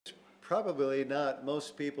probably not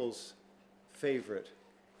most people's favorite.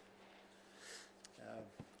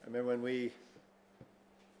 I remember when we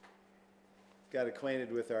got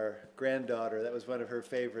acquainted with our granddaughter, that was one of her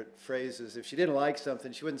favorite phrases. If she didn't like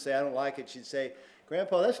something, she wouldn't say, "I don't like it." She'd say,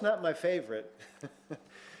 "Grandpa, that's not my favorite."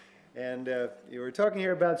 And you were talking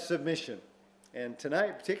here about submission. And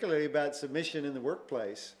tonight, particularly about submission in the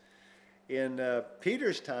workplace. In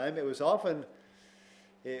Peter's time, it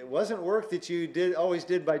wasn't work that you always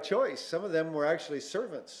did by choice. Some of them were actually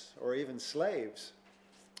servants or even slaves.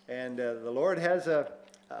 And the Lord has a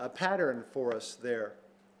pattern for us there.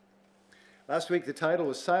 Last week, the title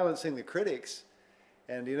was Silencing the Critics.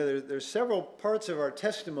 And you know, there's several parts of our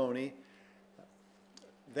testimony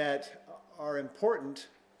that are important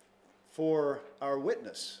for our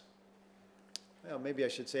witness. Well, maybe I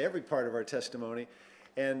should say every part of our testimony.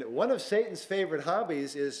 And one of Satan's favorite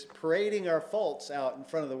hobbies is parading our faults out in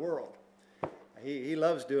front of the world. He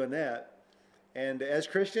loves doing that. And as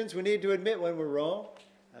Christians, we need to admit when we're wrong.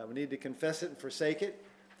 We need to confess it and forsake it.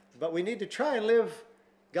 But we need to try and live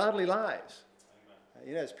godly lives.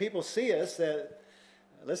 You know, as people see us,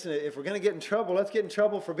 listen, if we're going to get in trouble, let's get in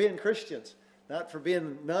trouble for being Christians, not for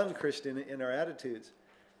being non-Christian in our attitudes.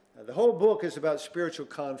 The whole book is about spiritual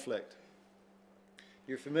conflict.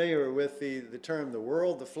 You're familiar with the term the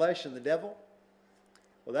world, the flesh, and the devil?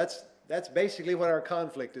 Well, that's basically what our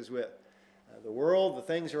conflict is with. The world, the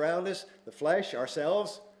things around us, the flesh,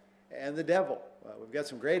 ourselves, and the devil. We've got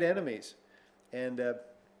some great enemies. And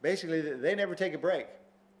basically, they never take a break.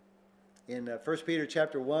 In 1 Peter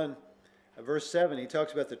chapter 1, verse 7, he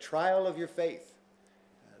talks about the trial of your faith.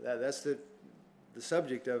 That's the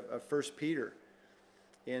subject of 1 Peter.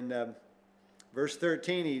 In verse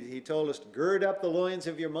 13, he told us to gird up the loins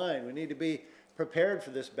of your mind. We need to be prepared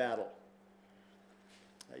for this battle.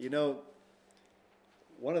 You know,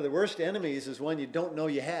 one of the worst enemies is one you don't know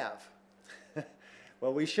you have.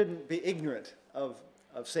 Well, we shouldn't be ignorant of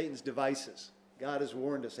Satan's devices. God has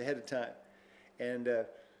warned us ahead of time. And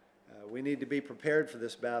we need to be prepared for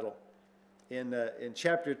this battle. In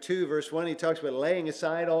chapter 2, verse 1, he talks about laying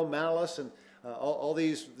aside all malice and all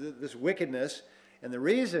this wickedness. And the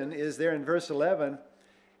reason is there in verse 11,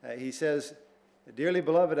 he says, "Dearly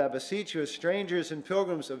beloved, I beseech you as strangers and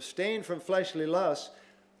pilgrims, abstain from fleshly lusts,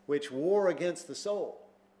 which war against the soul."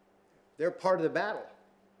 They're part of the battle.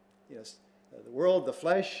 Yes, the world, the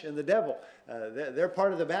flesh, and the devil, they're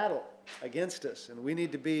part of the battle against us, and we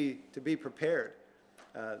need to be prepared.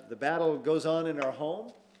 The battle goes on in our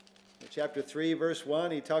home. In chapter 3, verse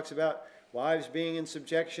 1, he talks about wives being in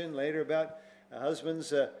subjection, later about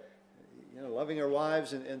husbands loving our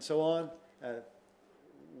wives and so on.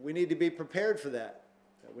 We need to be prepared for that.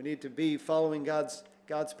 We need to be following God's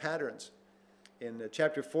patterns. In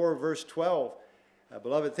chapter 4, verse 12,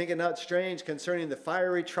 "Beloved, think it not strange concerning the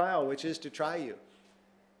fiery trial which is to try you."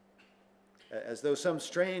 As though some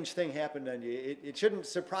strange thing happened on you. It shouldn't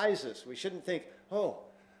surprise us. We shouldn't think, "Oh,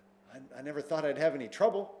 I never thought I'd have any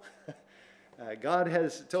trouble." God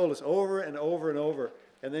has told us over and over and over.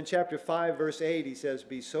 And then chapter 5, verse 8, he says,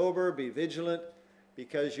 "Be sober, be vigilant,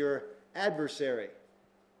 because your adversary,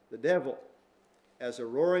 the devil, as a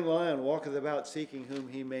roaring lion, walketh about seeking whom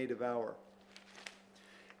he may devour."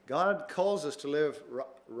 God calls us to live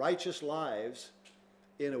righteous lives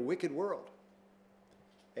in a wicked world.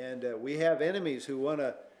 And we have enemies who want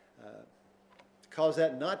to cause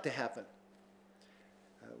that not to happen.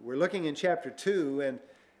 We're looking in chapter 2, and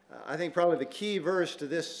I think probably the key verse to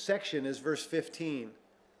this section is verse 15.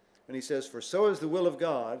 And he says, "For so is the will of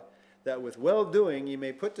God, that with well-doing ye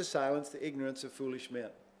may put to silence the ignorance of foolish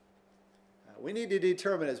men." We need to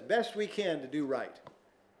determine as best we can to do right.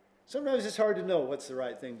 Sometimes it's hard to know what's the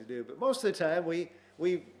right thing to do, but most of the time we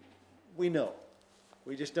know.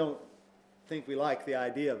 We just don't think we like the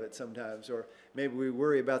idea of it sometimes, or maybe we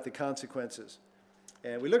worry about the consequences.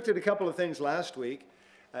 And we looked at a couple of things last week.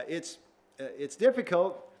 It's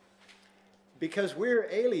difficult because we're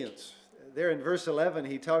aliens. There in verse 11,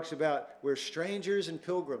 he talks about we're strangers and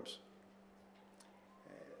pilgrims.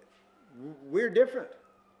 We're different,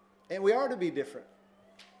 and we are to be different.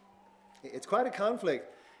 It's quite a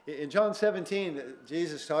conflict. In John 17,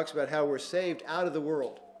 Jesus talks about how we're saved out of the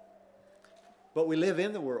world, but we live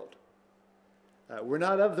in the world. We're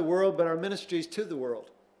not of the world, but our ministry is to the world.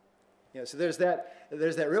 So there's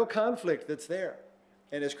that real conflict that's there.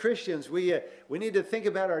 And as Christians, we need to think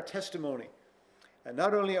about our testimony. And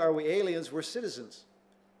not only are we aliens, we're citizens.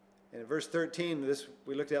 And in verse 13, this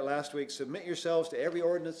we looked at last week, "Submit yourselves to every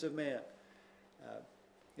ordinance of man."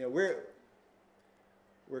 We're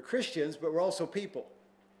Christians, but we're also people.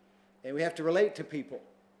 And we have to relate to people.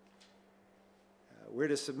 We're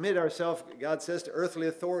to submit ourselves, God says, to earthly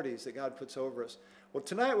authorities that God puts over us. Well,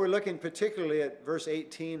 tonight we're looking particularly at verse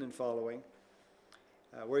 18 and following,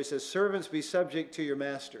 where he says, servants, be subject to your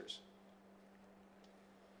masters.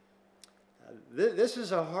 This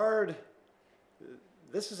is a hard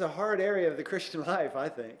area of the Christian life, I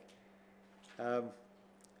think.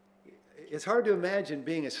 It's hard to imagine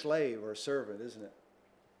being a slave or a servant, isn't it?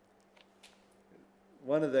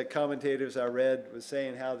 One of the commentators I read was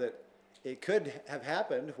saying how that it could have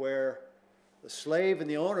happened where the slave and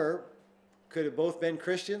the owner could have both been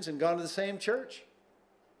Christians and gone to the same church.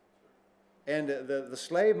 And the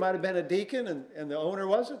slave might have been a deacon and the owner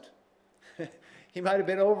wasn't. He might have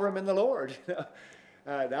been over him in the Lord.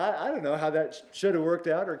 I don't know how that should have worked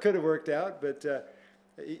out or could have worked out, but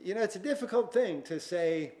it's a difficult thing to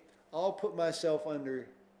say, I'll put myself under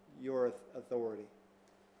your authority.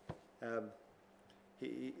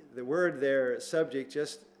 The word there, subject,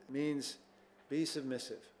 just means be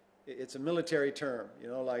submissive. It's a military term,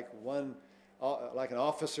 like an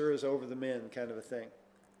officer is over the men kind of a thing.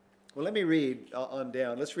 Well, let me read on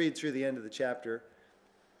down. Let's read through the end of the chapter,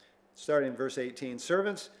 starting in verse 18.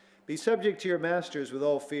 Servants, be subject to your masters with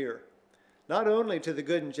all fear, not only to the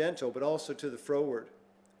good and gentle, but also to the froward.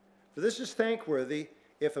 For this is thankworthy,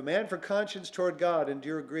 if a man for conscience toward God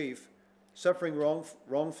endure grief, suffering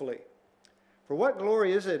wrongfully. For what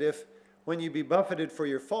glory is it if, when you be buffeted for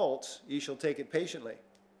your faults, ye shall take it patiently?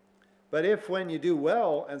 But if, when you do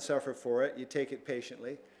well and suffer for it, you take it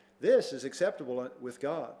patiently, this is acceptable with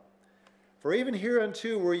God. For even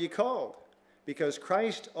hereunto were ye called, because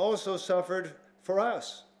Christ also suffered for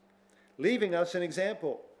us, leaving us an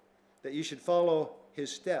example, that ye should follow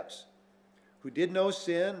his steps, who did no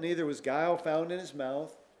sin, neither was guile found in his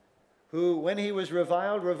mouth, who, when he was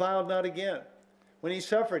reviled, reviled not again. When he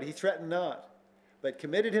suffered, he threatened not, but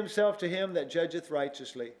committed himself to him that judgeth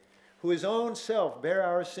righteously, who his own self bare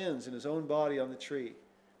our sins in his own body on the tree,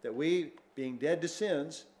 that we, being dead to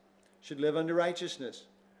sins, should live unto righteousness,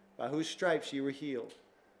 by whose stripes ye were healed.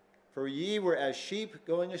 For ye were as sheep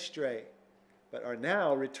going astray, but are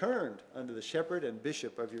now returned unto the shepherd and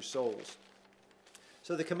bishop of your souls.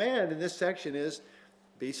 So the command in this section is,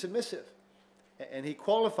 be submissive. And he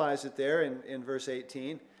qualifies it there in verse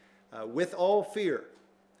 18, with all fear.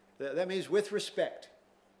 That means with respect.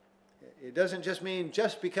 It doesn't just mean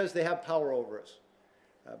just because they have power over us,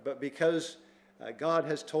 but because God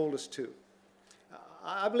has told us to.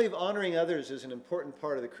 I believe honoring others is an important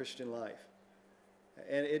part of the Christian life.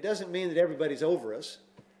 And it doesn't mean that everybody's over us,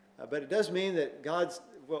 but it does mean that God's,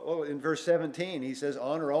 in verse 17, he says,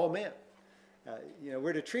 honor all men.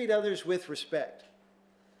 We're to treat others with respect.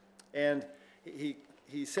 And he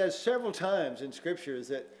says several times in scriptures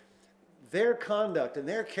that their conduct and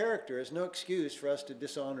their character is no excuse for us to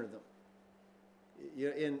dishonor them.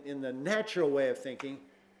 In the natural way of thinking,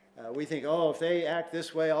 we think, if they act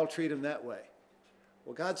this way, I'll treat them that way.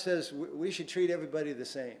 Well, God says we should treat everybody the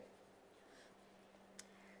same.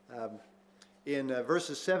 In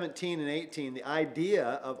verses 17 and 18, the idea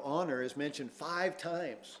of honor is mentioned 5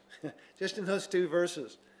 times, just in those 2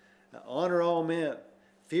 verses. Honor all men,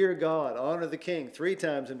 fear God, honor the king, 3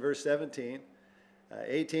 times in verse 17.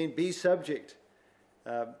 18, be subject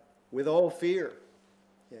with all fear.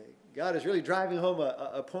 God is really driving home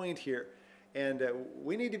a point here. And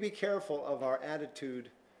we need to be careful of our attitude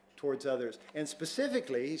towards others. And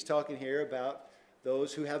specifically, he's talking here about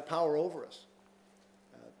those who have power over us.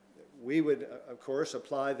 We would, of course,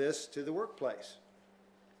 apply this to the workplace.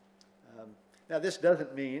 Now, this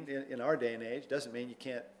doesn't mean, in our day and age, doesn't mean you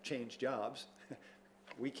can't change jobs.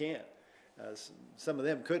 We can. Some of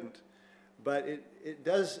them couldn't. But it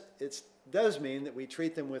does mean that we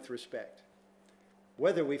treat them with respect.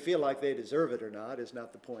 Whether we feel like they deserve it or not is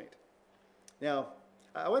not the point. Now,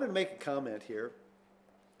 I wanted to make a comment here.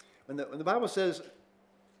 When the Bible says,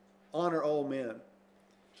 honor all men,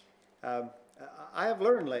 I have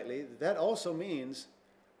learned lately that also means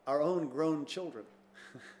our own grown children.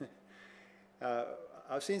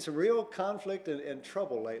 I've seen some real conflict and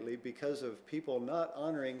trouble lately because of people not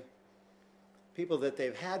honoring people that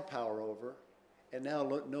they've had power over and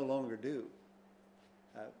now no longer do.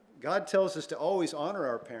 God tells us to always honor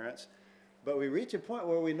our parents, but we reach a point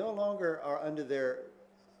where we no longer are under their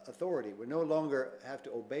authority. We no longer have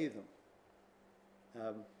to obey them.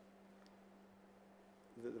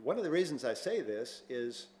 One of the reasons I say this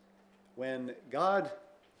is when God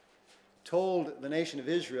told the nation of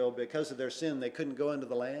Israel because of their sin they couldn't go into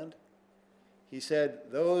the land, he said,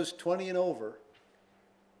 those 20 and over,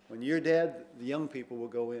 when you're dead, the young people will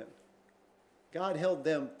go in. God held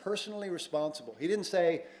them personally responsible. He didn't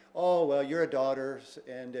say, oh, well, you're a daughter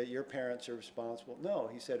and your parents are responsible. No,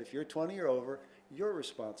 he said, if you're 20 or over, you're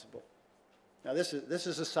responsible. Now, this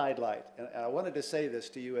is a sidelight, and I wanted to say this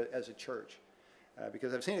to you as a church,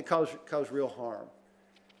 because I've seen it cause real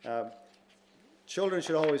harm. Children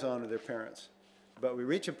should always honor their parents, but we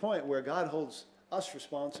reach a point where God holds us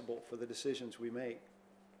responsible for the decisions we make.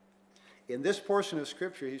 In this portion of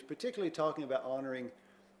Scripture, he's particularly talking about honoring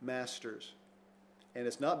masters, and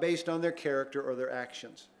it's not based on their character or their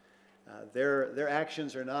actions. Their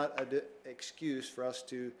actions are not an excuse for us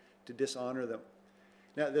to dishonor them.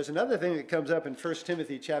 Now, there's another thing that comes up in 1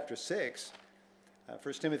 Timothy chapter 6,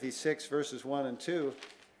 1 Timothy 6, verses 1 and 2.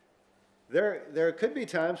 There could be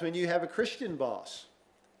times when you have a Christian boss,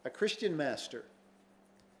 a Christian master.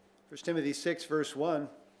 1 Timothy 6, verse 1,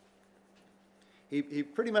 he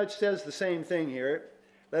pretty much says the same thing here.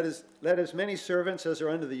 Let as many servants as are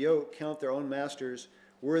under the yoke count their own masters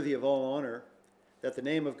worthy of all honor, that the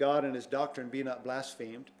name of God and his doctrine be not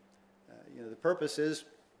blasphemed. The purpose is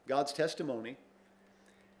God's testimony.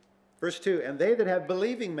 Verse 2, and they that have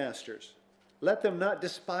believing masters, let them not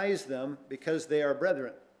despise them because they are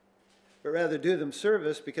brethren, but rather do them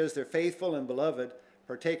service because they're faithful and beloved,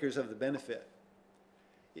 partakers of the benefit.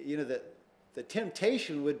 The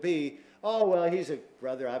temptation would be, oh, well, he's a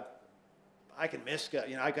brother, I can miss,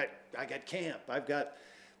 I got camp, I've got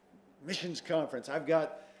missions conference, I've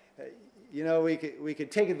got, we could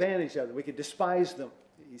take advantage of them, we could despise them,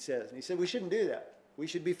 he says. And he said we shouldn't do that. We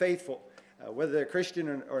should be faithful, whether they're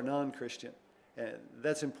Christian or non-Christian. And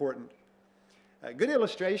that's important. A good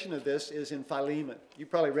illustration of this is in Philemon. You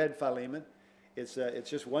probably read Philemon. It's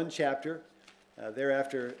just one chapter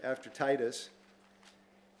thereafter after Titus.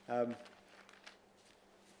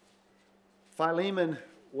 Philemon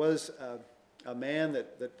was a man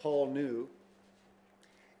that Paul knew,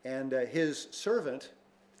 and his servant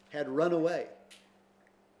had run away.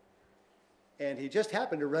 And he just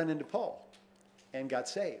happened to run into Paul and got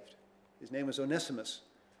saved. His name was Onesimus.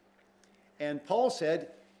 And Paul said,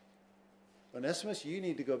 Onesimus, you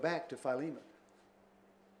need to go back to Philemon.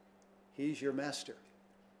 He's your master.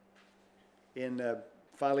 In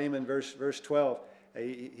Philemon verse 12,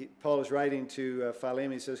 Paul is writing to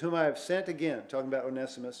Philemon. He says, whom I have sent again, talking about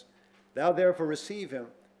Onesimus, thou therefore receive him,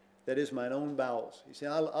 that is mine own bowels. He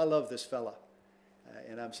said, I love this fella,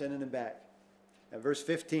 and I'm sending him back. And verse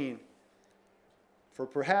 15, for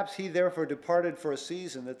perhaps he therefore departed for a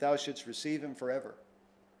season, that thou shouldst receive him forever.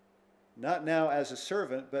 Not now as a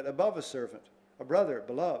servant, but above a servant, a brother,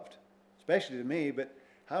 beloved, especially to me, but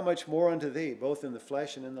how much more unto thee, both in the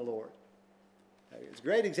flesh and in the Lord. It's a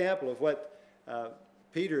great example of what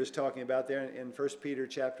Peter is talking about there in 1 Peter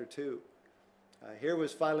chapter 2. Here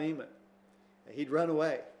was Philemon. He'd run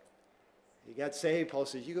away. He got saved. Paul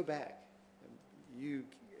says, you go back. You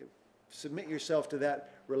submit yourself to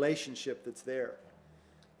that relationship that's there.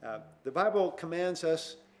 The Bible commands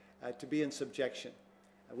us to be in subjection.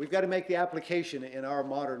 We've got to make the application in our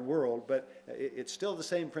modern world, but it's still the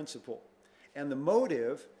same principle. And the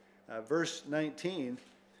motive, verse 19,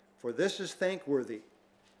 for this is thankworthy,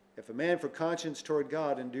 if a man for conscience toward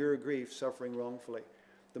God endure grief, suffering wrongfully.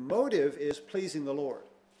 The motive is pleasing the Lord.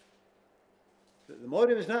 The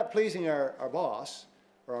motive is not pleasing our boss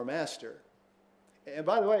or our master. And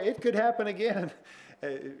by the way, it could happen again.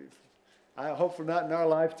 I hope for not in our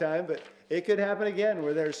lifetime, but it could happen again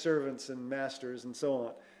where there's servants and masters and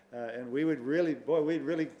so on. And we would really, we'd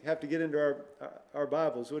really have to get into our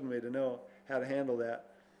Bibles, wouldn't we, to know how to handle that.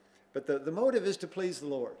 But the motive is to please the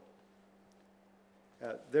Lord.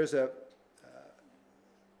 There's a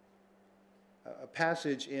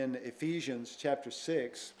passage in Ephesians chapter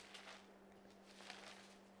 6.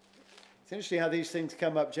 It's interesting how these things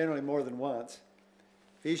come up generally more than once.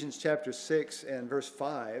 Ephesians chapter 6 and verse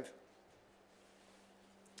 5.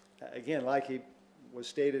 Again, like he was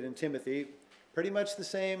stated in Timothy, pretty much the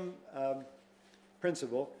same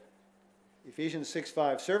principle. Ephesians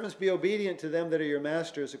 6:5. Servants, be obedient to them that are your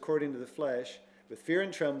masters according to the flesh, with fear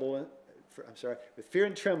and trembling,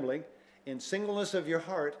 in singleness of your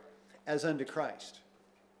heart, as unto Christ.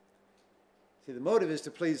 See, the motive is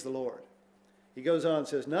to please the Lord. He goes on and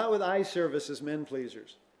says, not with eye service as men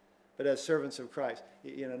pleasers, but as servants of Christ.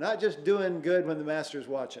 Not just doing good when the master's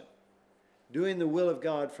watching. Doing the will of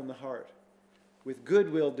God from the heart, with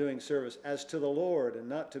goodwill doing service, as to the Lord and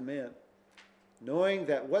not to men, knowing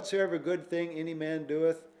that whatsoever good thing any man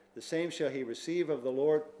doeth, the same shall he receive of the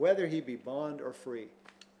Lord, whether he be bond or free.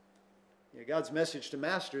 God's message to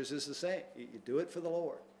masters is the same. You do it for the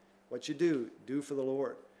Lord. What you do for the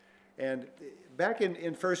Lord. And back in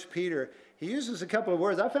 1 Peter, he uses a couple of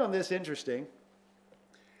words. I found this interesting.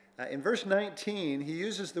 In verse 19, he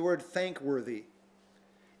uses the word thankworthy.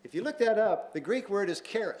 If you look that up, the Greek word is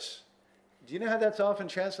charis. Do you know how that's often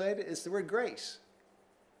translated? It's the word grace.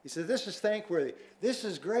 He says, this is thankworthy. This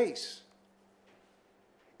is grace.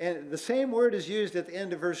 And the same word is used at the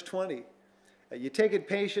end of verse 20. You take it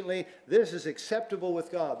patiently. This is acceptable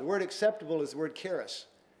with God. The word acceptable is the word charis,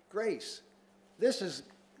 grace. This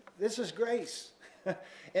is grace.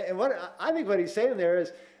 And what I think what he's saying there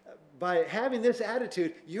is, by having this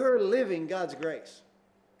attitude, you're living God's grace.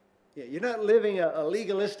 You're not living a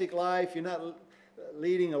legalistic life. You're not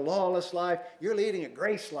leading a lawless life. You're leading a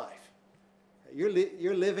grace life.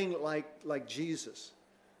 You're living like Jesus.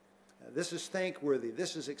 This is thankworthy.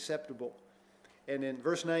 This is acceptable. And in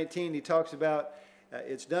verse 19, he talks about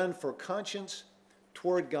it's done for conscience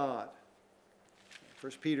toward God.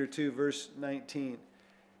 1 Peter 2, verse 19.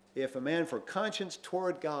 If a man for conscience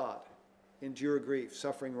toward God endure grief,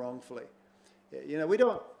 suffering wrongfully. We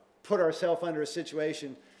don't put ourselves under a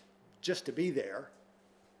situation just to be there.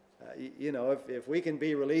 If we can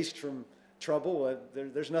be released from trouble,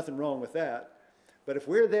 there's nothing wrong with that. But if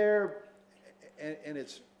we're there and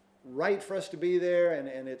it's right for us to be there,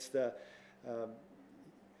 and it's the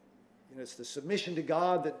it's the submission to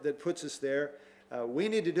God that puts us there, we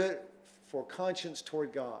need to do it for conscience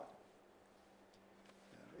toward God.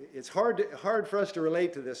 It's hard for us to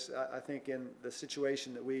relate to this, I think, in the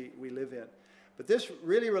situation that we live in. But this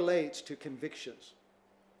really relates to convictions.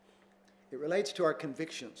 It relates to our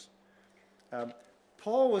convictions.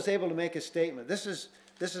 Paul was able to make a statement. This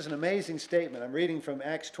is an amazing statement. I'm reading from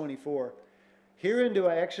Acts 24. Herein do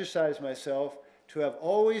I exercise myself to have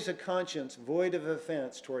always a conscience void of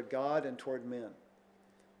offense toward God and toward men.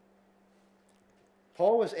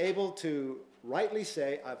 Paul was able to rightly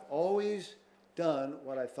say, I've always done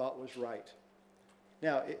what I thought was right.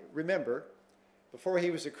 Now, remember, before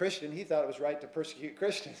he was a Christian, he thought it was right to persecute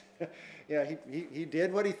Christians. He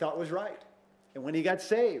did what he thought was right. And when he got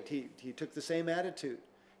saved, he took the same attitude.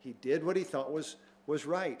 He did what he thought was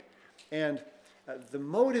right. And the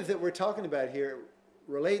motive that we're talking about here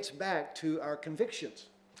relates back to our convictions.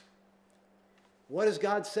 What does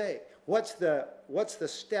God say? What's the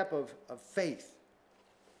step of faith?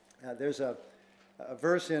 There's a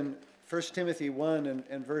verse in 1 Timothy 1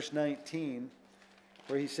 and verse 19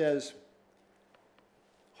 where he says,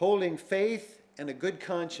 holding faith and a good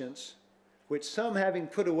conscience, which some having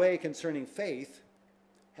put away concerning faith,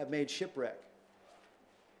 have made shipwreck.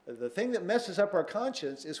 The thing that messes up our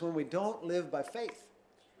conscience is when we don't live by faith.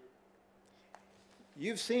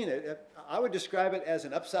 You've seen it. I would describe it as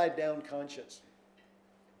an upside-down conscience.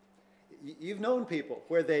 You've known people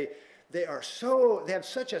where they have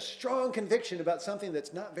such a strong conviction about something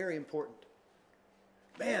that's not very important.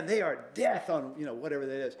 Man, they are death on whatever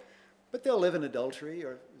that is. But they'll live in adultery,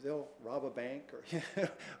 or they'll rob a bank, or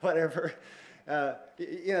whatever.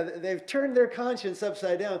 They've turned their conscience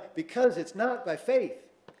upside down because it's not by faith.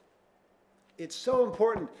 It's so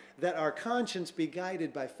important that our conscience be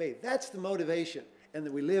guided by faith. That's the motivation, and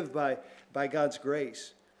that we live by God's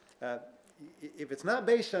grace. If it's not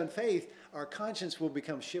based on faith, our conscience will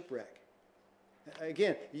become shipwreck.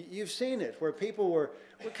 Again, you've seen it where people were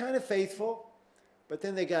kind of faithful, but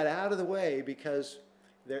then they got out of the way because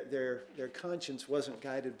their conscience wasn't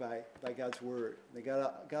guided by God's word. They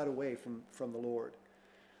got away from the Lord.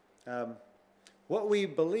 What we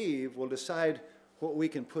believe will decide what we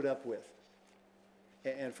can put up with.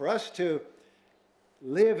 And for us to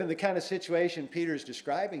live in the kind of situation Peter's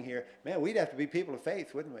describing here, man, we'd have to be people of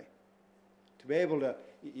faith, wouldn't we? To be able to,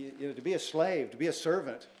 to be a slave, to be a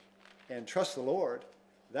servant, and trust the Lord,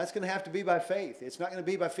 that's going to have to be by faith. It's not going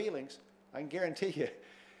to be by feelings. I can guarantee you.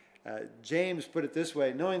 James put it this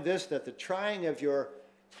way, knowing this, that the trying of your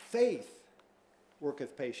faith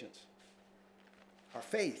worketh patience. Our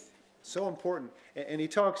faith, so important. And he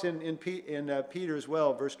talks in Peter as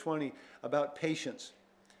well, verse 20, about patience.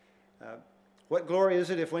 What glory is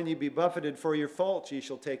it if when ye be buffeted for your faults, ye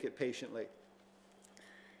shall take it patiently?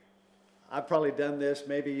 I've probably done this,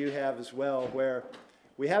 maybe you have as well, where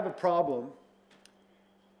we have a problem.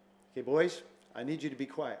 Okay, boys, I need you to be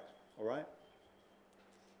quiet, all right?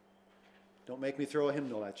 Don't make me throw a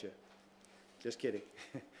hymnal at you. Just kidding.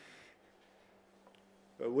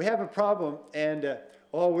 But we have a problem, and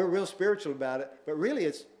we're real spiritual about it, but really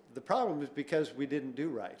the problem is because we didn't do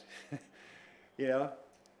right.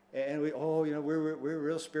 And we're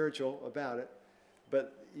real spiritual about it.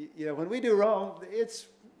 But when we do wrong, it's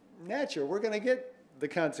natural. We're going to get the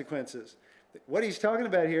consequences. What he's talking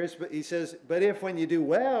about here is, he says, but if when you do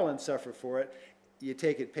well and suffer for it, you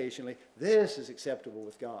take it patiently, this is acceptable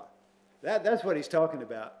with God. That's what he's talking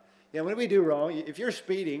about. When we do wrong, if you're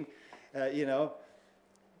speeding, don't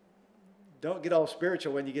get all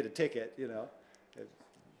spiritual when you get a ticket,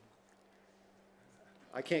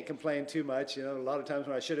 I can't complain too much. A lot of times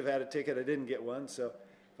when I should have had a ticket, I didn't get one. So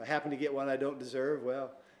if I happen to get one I don't deserve,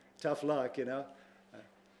 well, tough luck, you know.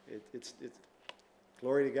 It's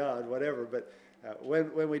glory to God, whatever. But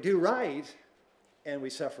when we do right and we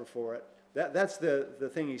suffer for it, that's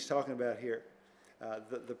the thing he's talking about here.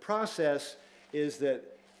 The process is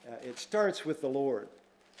that it starts with the Lord.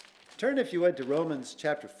 Turn, if you would, to Romans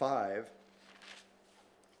chapter 5.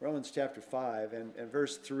 Romans chapter 5 and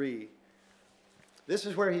verse 3. This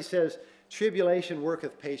is where he says, tribulation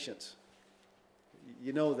worketh patience.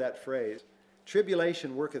 You know that phrase.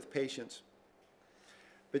 Tribulation worketh patience.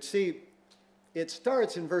 But see, it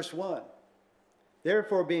starts in verse 1.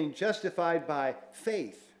 Therefore, being justified by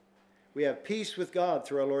faith, we have peace with God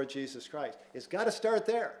through our Lord Jesus Christ. It's got to start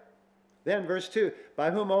there. Then verse 2, by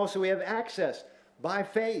whom also we have access by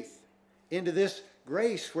faith into this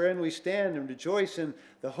grace wherein we stand and rejoice in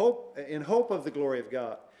hope of the glory of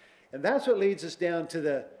God. And that's what leads us down to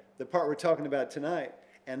the part we're talking about tonight.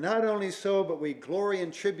 And not only so, but we glory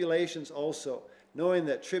in tribulations also, knowing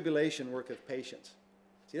that tribulation worketh patience.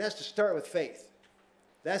 See, that's to start with faith.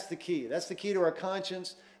 That's the key. That's the key to our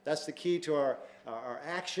conscience. That's the key to our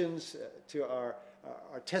actions, to our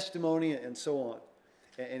testimony, and so on.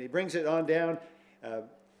 And he brings it on down.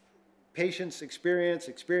 Patience,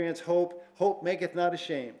 experience, hope. Hope maketh not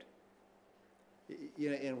ashamed. You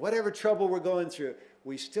know, in whatever trouble we're going through,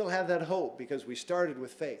 we still have that hope because we started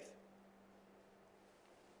with faith.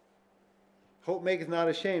 Hope maketh not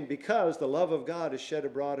ashamed, because the love of God is shed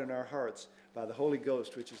abroad in our hearts by the Holy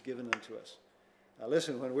Ghost, which is given unto us. Now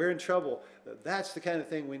listen, when we're in trouble, that's the kind of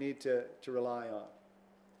thing we need to rely on.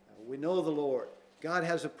 We know the Lord. God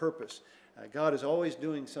has a purpose. God is always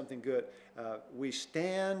doing something good. We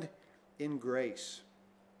stand in grace.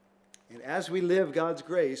 And as we live God's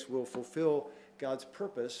grace, we'll fulfill God's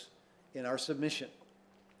purpose in our submission.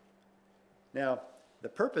 Now, the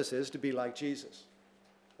purpose is to be like Jesus.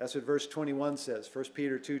 That's what verse 21 says, 1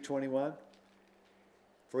 Peter 2:21.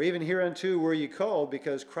 For even hereunto were ye called,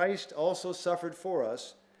 because Christ also suffered for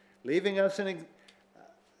us, leaving us an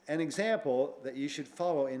example that ye should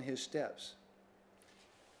follow in his steps.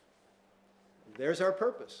 There's our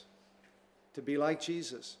purpose, to be like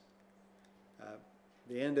Jesus.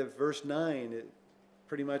 The end of verse 9,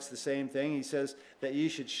 pretty much the same thing. He says that ye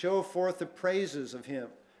should show forth the praises of him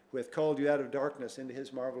who hath called you out of darkness into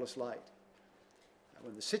his marvelous light.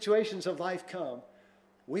 When the situations of life come,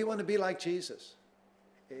 we want to be like Jesus.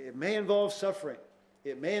 It may involve suffering.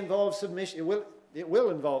 It may involve submission. It will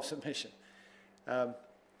involve submission.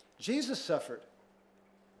 Jesus suffered.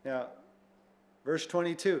 Now, verse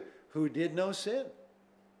 22, who did no sin.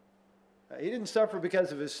 He didn't suffer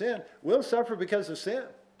because of his sin. We'll suffer because of sin.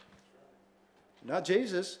 Not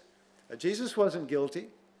Jesus. Jesus wasn't guilty.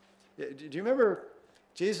 Do you remember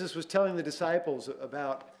Jesus was telling the disciples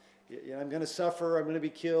about, I'm going to suffer, I'm going to be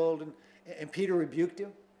killed, and Peter rebuked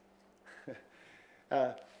him?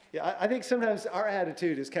 I think sometimes our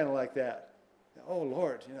attitude is kind of like that. Oh,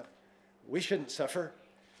 Lord, we shouldn't suffer.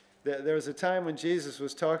 There was a time when Jesus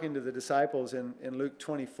was talking to the disciples in Luke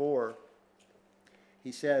 24.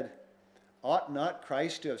 He said, ought not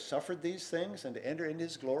Christ to have suffered these things and to enter into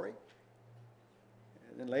his glory?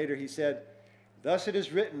 And then later he said, thus it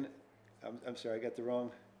is written, I'm sorry, I got the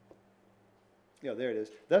wrong. There it is.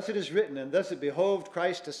 Thus it is written, and thus it behoved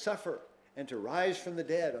Christ to suffer and to rise from the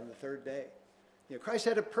dead on the third day. Christ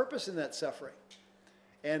had a purpose in that suffering.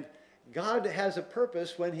 And God has a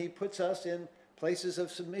purpose when he puts us in places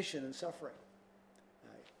of submission and suffering.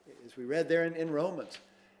 As we read there in Romans,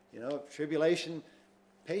 tribulation,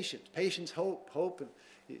 patience, hope, and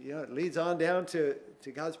it leads on down to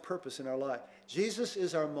God's purpose in our life. Jesus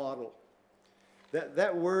is our model.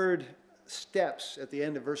 That word steps at the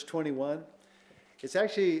end of verse 21, it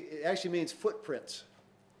actually means footprints.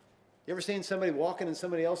 You ever seen somebody walking in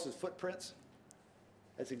somebody else's footprints?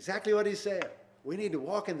 That's exactly what he's saying. We need to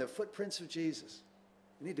walk in the footprints of Jesus.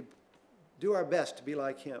 We need to do our best to be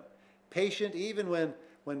like him. Patient even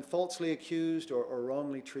when falsely accused or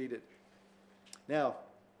wrongly treated. Now,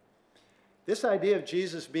 this idea of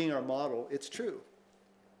Jesus being our model, it's true.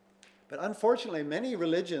 But unfortunately, many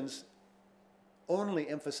religions only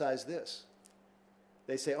emphasize this.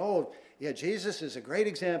 They say, oh, yeah, Jesus is a great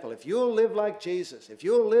example. If you'll live like Jesus, if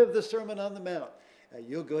you'll live the Sermon on the Mount,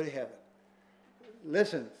 you'll go to heaven.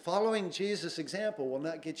 Listen, following Jesus' example will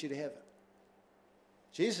not get you to heaven.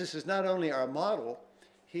 Jesus is not only our model,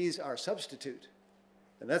 he's our substitute.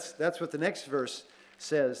 And that's what the next verse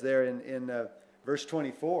says there in verse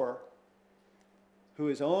 24. Who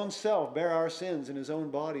his own self bare our sins in his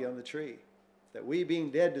own body on the tree, that we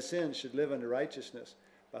being dead to sin should live unto righteousness,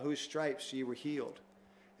 by whose stripes ye were healed.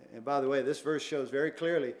 And by the way, this verse shows very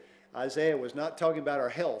clearly Isaiah was not talking about our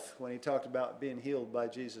health when he talked about being healed by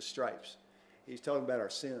Jesus' stripes. He's talking about our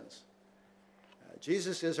sins.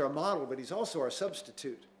 Jesus is our model, but he's also our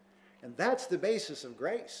substitute. And that's the basis of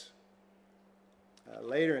grace.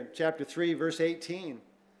 Later in chapter 3, verse 18,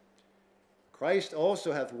 Christ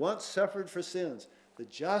also hath once suffered for sins, the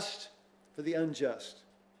just for the unjust,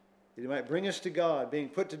 that he might bring us to God, being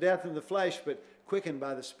put to death in the flesh, but quickened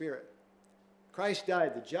by the Spirit. Christ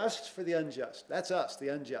died, the just for the unjust. That's us, the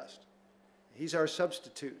unjust. He's our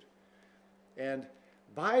substitute. And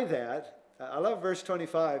by that, I love verse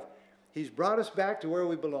 25, he's brought us back to where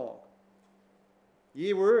we belong.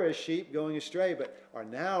 Ye were as sheep going astray, but are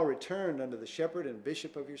now returned unto the shepherd and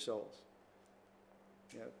bishop of your souls.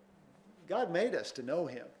 You know, God made us to know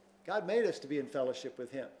him. God made us to be in fellowship with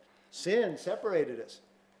him. Sin separated us.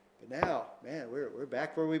 But now, man, we're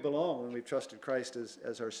back where we belong when we've trusted Christ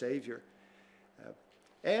as our Savior.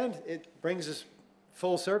 And it brings us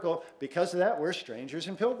full circle. Because of that, we're strangers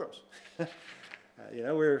and pilgrims. You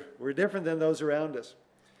know, we're different than those around us.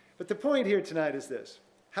 But the point here tonight is this.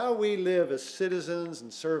 How we live as citizens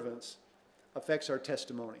and servants affects our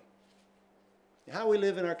testimony. How we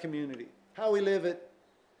live in our community. How we live at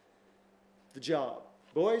the job.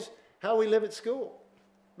 Boys, how we live at school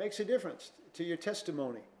makes a difference to your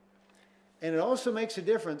testimony. And it also makes a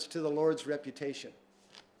difference to the Lord's reputation.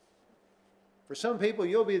 For some people,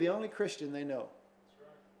 you'll be the only Christian they know.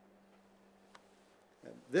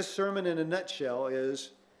 This sermon in a nutshell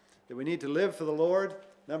is that we need to live for the Lord,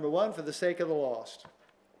 number one, for the sake of the lost.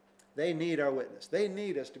 They need our witness. They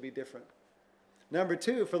need us to be different. Number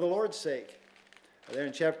two, for the Lord's sake. There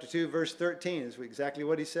in chapter 2, verse 13 is exactly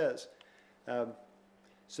what he says.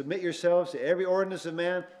 Submit yourselves to every ordinance of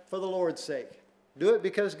man for the Lord's sake. Do it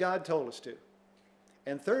because God told us to.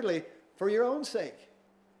 And thirdly, for your own sake.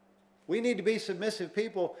 We need to be submissive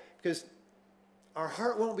people because our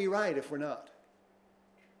heart won't be right if we're not.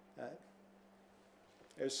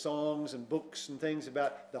 There's songs and books and things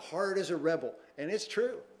about the heart is a rebel, and it's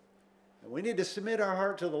true. And we need to submit our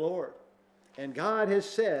heart to the Lord. And God has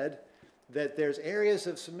said that there's areas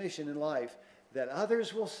of submission in life that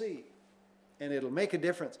others will see, and it'll make a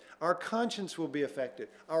difference. Our conscience will be affected.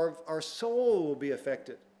 Our soul will be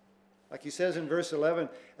affected. Like he says in verse 11,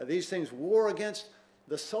 these things war against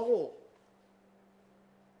the soul.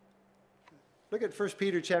 Look at 1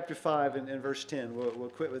 Peter chapter 5 and verse 10. We'll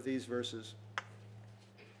quit with these verses.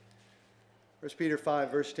 1 Peter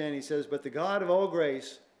 5, verse 10, he says, But the God of all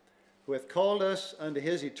grace, who hath called us unto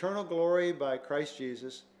his eternal glory by Christ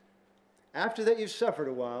Jesus, after that you've suffered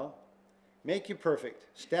a while, make you perfect,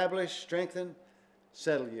 establish, strengthen,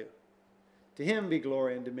 settle you. To him be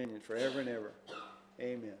glory and dominion forever and ever.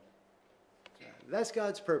 Amen. That's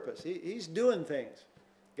God's purpose. He's doing things.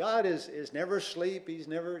 God is never asleep. He's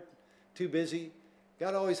never too busy.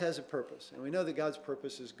 God always has a purpose, and we know that God's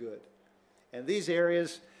purpose is good. And these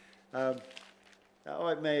areas,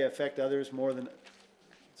 it may affect others more than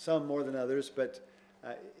others, but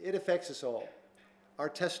it affects us all. Our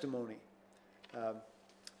testimony.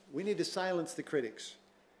 We need to silence the critics.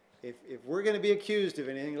 If we're going to be accused of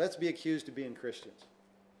anything, let's be accused of being Christians,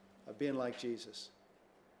 of being like Jesus.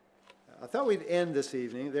 I thought we'd end this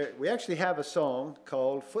evening. We actually have a song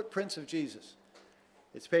called Footprints of Jesus.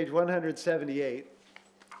 It's page 178.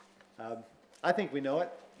 I think we know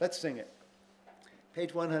it. Let's sing it.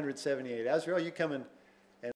 Page 178. Azrael, you come and